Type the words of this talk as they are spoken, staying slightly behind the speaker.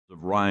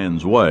of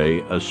Ryan's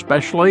Way,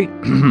 especially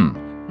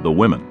the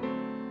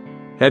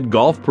women. Head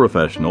golf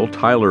professional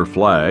Tyler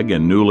Flagg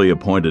and newly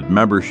appointed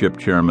membership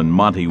chairman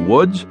Monty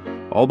Woods,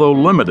 although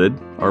limited,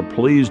 are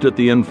pleased at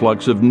the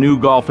influx of new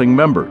golfing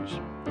members.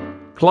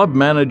 Club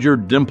manager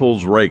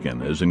Dimples Reagan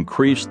has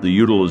increased the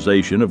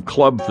utilization of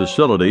club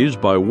facilities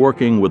by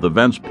working with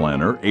events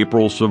planner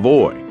April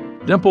Savoy.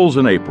 Dimples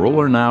and April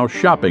are now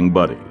shopping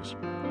buddies.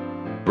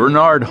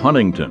 Bernard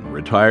Huntington,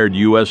 retired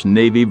U.S.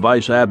 Navy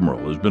Vice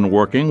Admiral, has been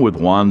working with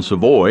Juan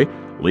Savoy,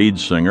 lead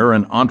singer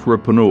and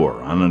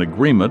entrepreneur, on an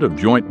agreement of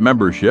joint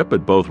membership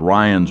at both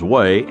Ryan's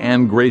Way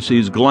and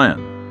Gracie's Glen.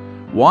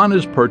 Juan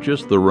has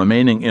purchased the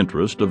remaining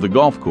interest of the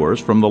golf course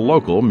from the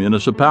local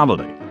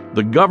municipality.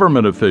 The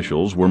government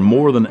officials were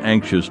more than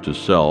anxious to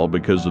sell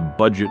because of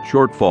budget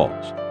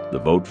shortfalls. The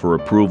vote for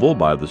approval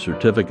by the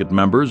certificate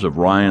members of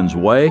Ryan's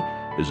Way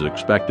is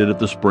expected at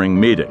the spring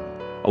meeting.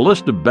 A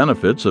list of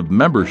benefits of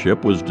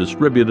membership was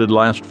distributed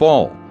last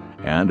fall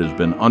and has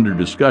been under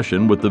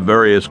discussion with the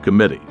various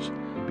committees.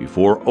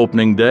 Before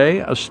opening day,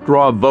 a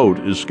straw vote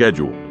is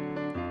scheduled.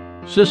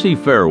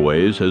 Sissy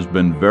Fairways has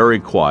been very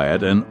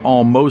quiet and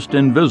almost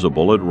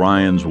invisible at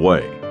Ryan's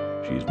Way.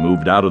 She's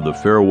moved out of the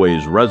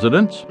Fairways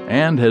residence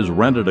and has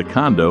rented a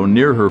condo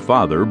near her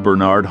father,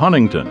 Bernard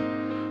Huntington.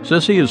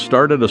 Sissy has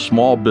started a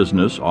small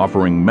business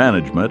offering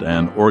management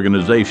and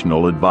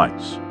organizational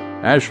advice.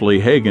 Ashley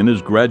Hagen has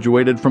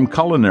graduated from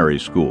culinary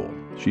school.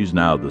 She's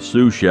now the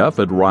sous chef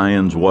at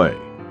Ryan's Way.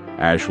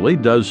 Ashley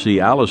does see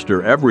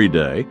Alistair every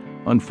day.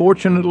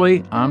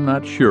 Unfortunately, I'm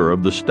not sure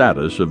of the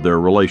status of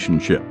their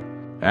relationship.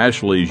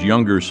 Ashley's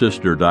younger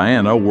sister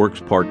Diana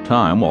works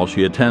part-time while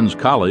she attends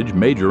college,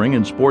 majoring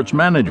in sports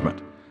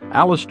management.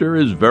 Alistair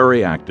is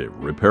very active,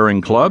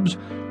 repairing clubs,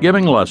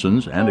 giving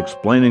lessons, and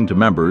explaining to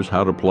members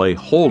how to play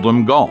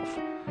Hold'em golf.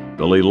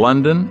 Billy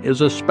London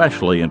is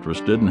especially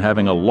interested in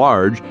having a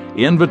large,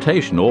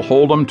 invitational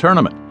Hold'em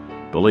tournament.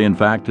 Billy, in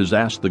fact, has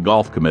asked the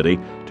golf committee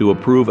to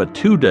approve a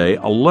 2-day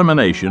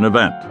elimination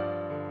event.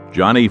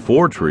 Johnny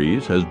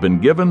Fourtrees has been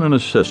given an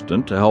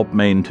assistant to help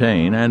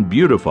maintain and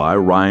beautify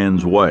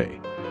Ryan's Way.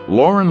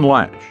 Lauren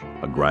Lash,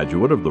 a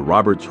graduate of the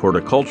Roberts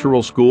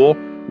Horticultural School,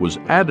 was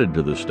added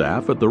to the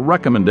staff at the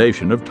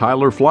recommendation of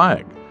Tyler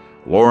Flagg.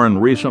 Lauren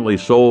recently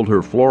sold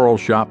her floral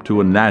shop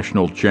to a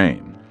national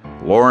chain.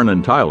 Lauren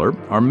and Tyler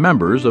are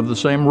members of the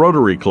same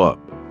Rotary Club.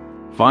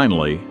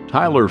 Finally,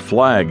 Tyler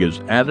Flagg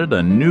has added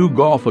a new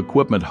golf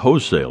equipment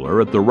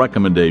wholesaler at the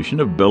recommendation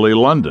of Billy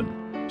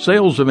London.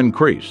 Sales have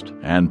increased,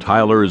 and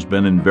Tyler has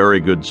been in very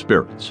good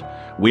spirits.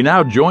 We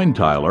now join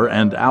Tyler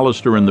and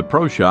Alistair in the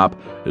pro shop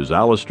as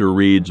Alistair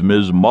reads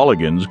Ms.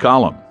 Mulligan's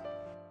column.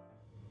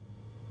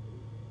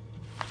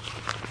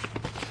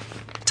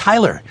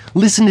 Tyler,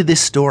 listen to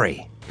this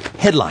story.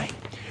 Headline: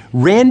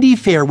 Randy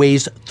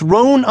Fairways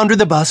thrown under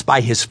the bus by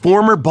his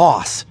former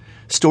boss.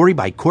 Story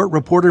by court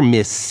reporter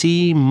Miss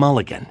C.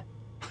 Mulligan.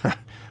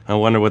 I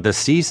wonder what the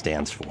C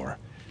stands for.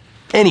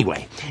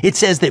 Anyway, it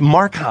says that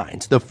Mark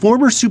Hines, the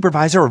former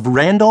supervisor of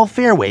Randolph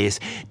Fairways,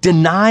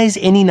 denies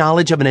any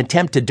knowledge of an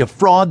attempt to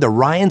defraud the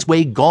Ryan's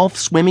Way golf,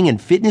 swimming,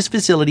 and fitness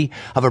facility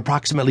of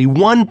approximately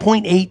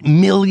 $1.8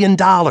 million.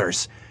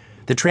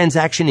 The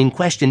transaction in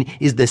question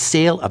is the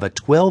sale of a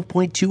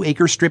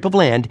 12.2-acre strip of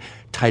land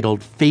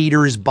titled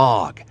Fader's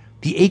Bog.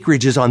 The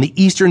acreage is on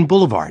the Eastern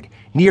Boulevard,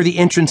 near the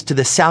entrance to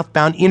the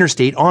southbound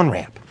interstate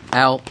on-ramp.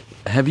 Al,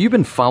 have you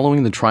been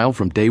following the trial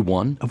from day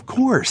one? Of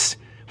course.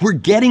 We're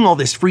getting all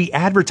this free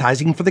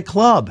advertising for the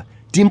club.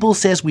 Dimple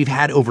says we've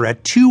had over a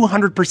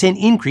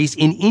 200% increase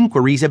in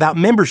inquiries about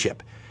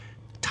membership.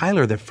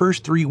 Tyler, the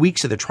first 3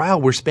 weeks of the trial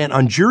were spent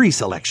on jury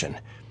selection.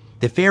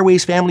 The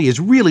Fairways family is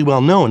really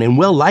well known and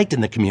well liked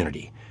in the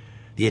community.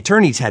 The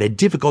attorneys had a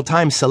difficult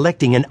time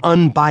selecting an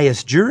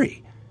unbiased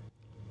jury.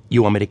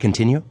 You want me to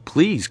continue?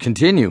 Please,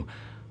 continue,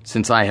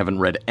 since I haven't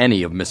read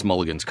any of Miss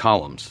Mulligan's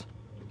columns.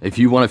 If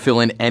you want to fill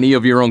in any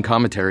of your own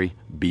commentary,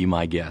 be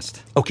my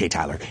guest. Okay,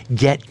 Tyler,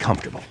 get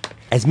comfortable.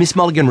 As Miss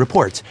Mulligan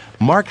reports,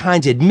 Mark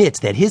Hines admits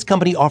that his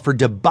company offered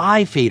to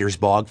buy Fader's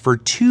Bog for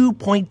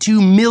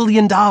 $2.2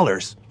 million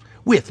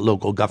with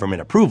local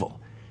government approval.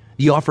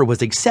 The offer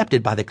was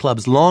accepted by the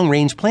club's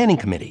long-range planning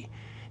committee.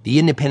 The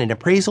independent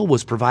appraisal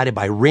was provided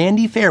by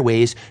Randy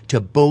Fairways to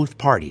both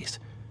parties.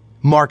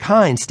 Mark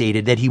Hines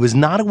stated that he was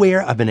not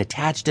aware of an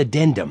attached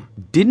addendum.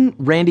 Didn't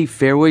Randy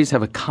Fairways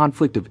have a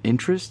conflict of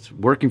interest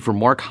working for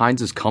Mark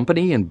Hines'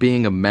 company and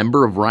being a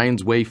member of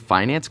Ryan's Way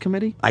Finance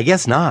Committee? I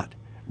guess not.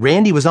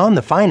 Randy was on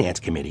the Finance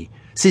Committee.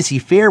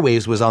 Sissy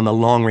Fairways was on the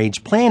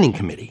Long-Range Planning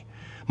Committee.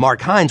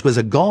 Mark Hines was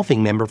a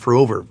golfing member for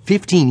over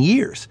 15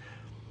 years.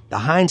 The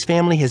Hines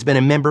family has been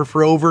a member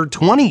for over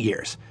 20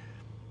 years.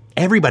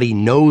 Everybody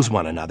knows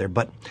one another,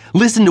 but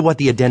listen to what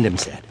the addendum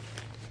said.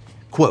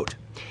 Quote,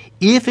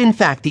 if in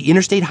fact the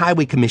Interstate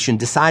Highway Commission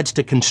decides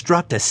to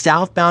construct a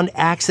southbound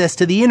access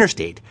to the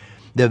interstate,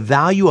 the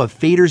value of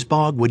Fader's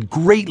Bog would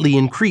greatly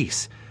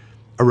increase.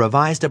 A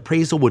revised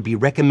appraisal would be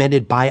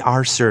recommended by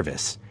our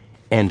service.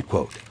 End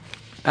quote.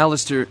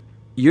 Alistair,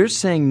 you're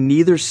saying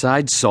neither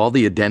side saw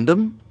the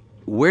addendum?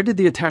 Where did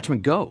the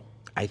attachment go?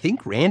 I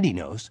think Randy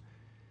knows.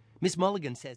 Miss Mulligan says...